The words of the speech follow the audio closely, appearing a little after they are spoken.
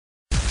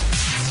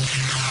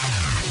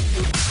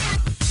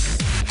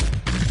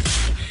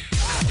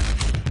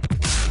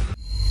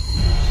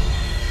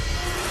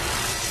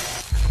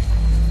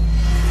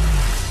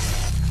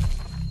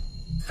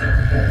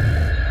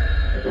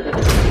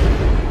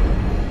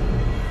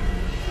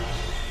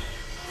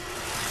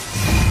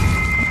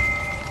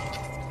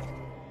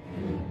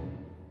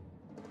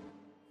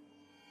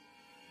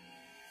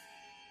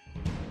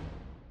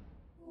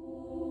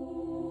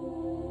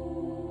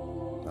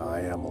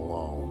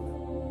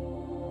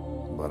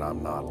but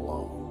I'm not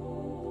alone.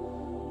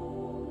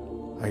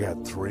 I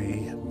got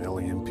 3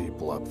 million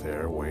people up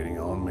there waiting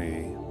on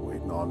me to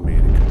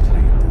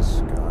complete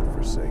this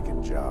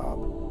godforsaken job.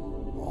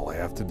 All I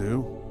have to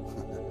do?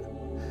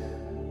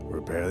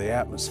 Repair the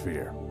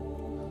atmosphere.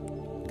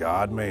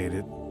 God made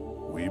it,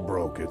 we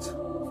broke it,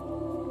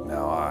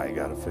 now I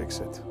gotta fix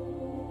it.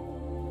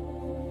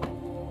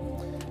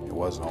 It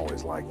wasn't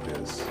always like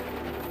this.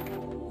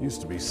 It used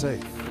to be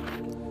safe.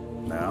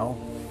 Now,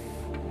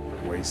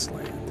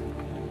 wasteland.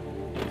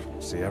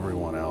 See,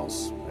 everyone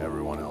else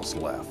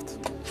left.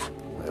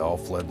 They all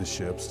fled the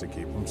ships to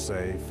keep them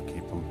safe,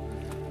 keep them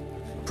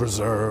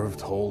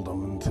preserved, hold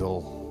them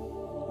until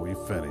we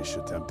finish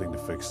attempting to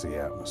fix the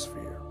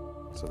atmosphere.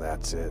 So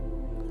that's it.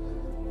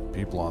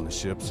 People on the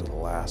ships are the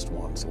last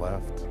ones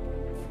left,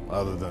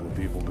 other than the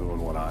people doing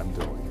what I'm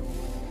doing,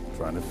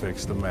 trying to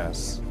fix the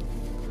mess.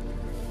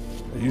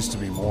 There used to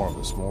be more of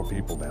us, more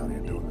people down here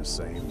doing the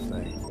same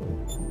thing.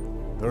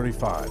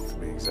 35 to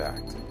be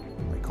exact.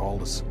 They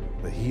called us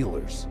the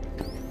healers.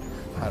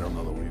 I don't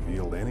know that we've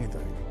healed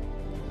anything.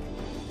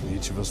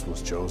 Each of us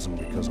was chosen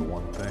because of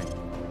one thing.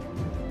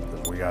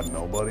 That we got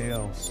nobody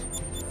else,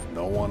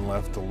 no one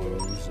left to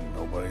lose, and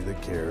nobody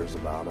that cares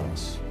about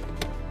us.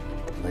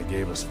 They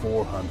gave us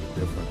 400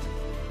 different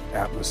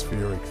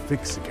atmospheric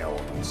fixing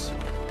elements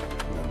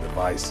and a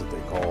device that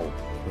they called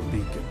the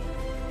beacon.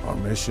 Our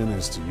mission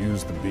is to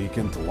use the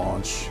beacon to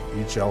launch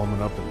each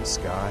element up in the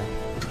sky,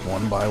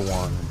 one by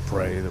one, and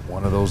pray that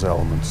one of those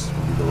elements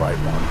will be the right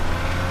one.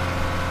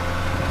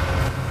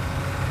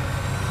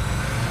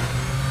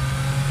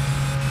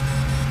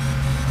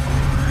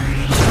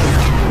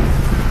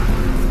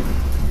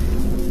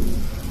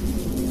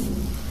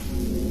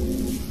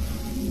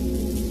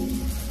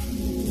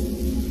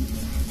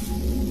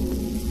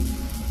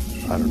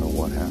 I don't know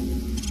what happened.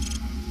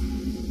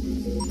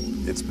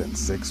 It's been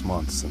 6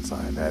 months since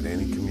I have had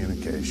any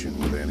communication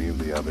with any of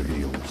the other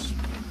healers,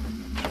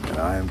 and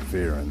I am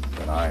fearing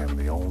that I am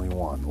the only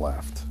one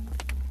left.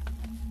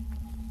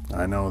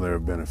 I know there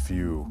have been a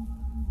few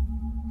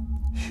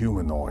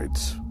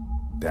humanoids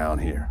down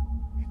here.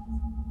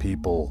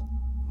 People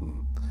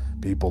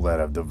that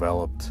have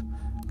developed,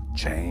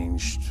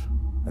 changed,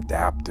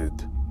 adapted,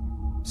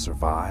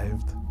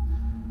 survived.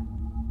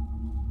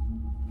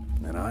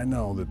 And I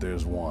know that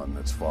there's one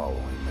that's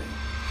following me.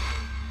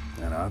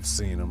 And I've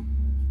seen him,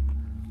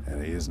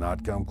 and he has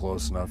not come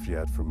close enough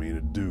yet for me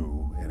to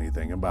do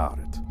anything about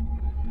it.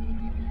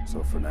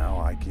 So for now,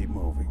 I keep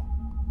moving.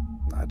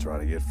 I try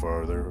to get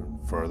further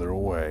and further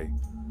away.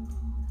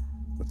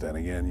 But then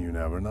again, you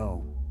never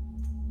know.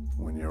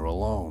 When you're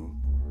alone,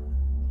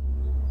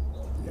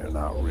 you're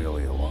not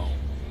really alone.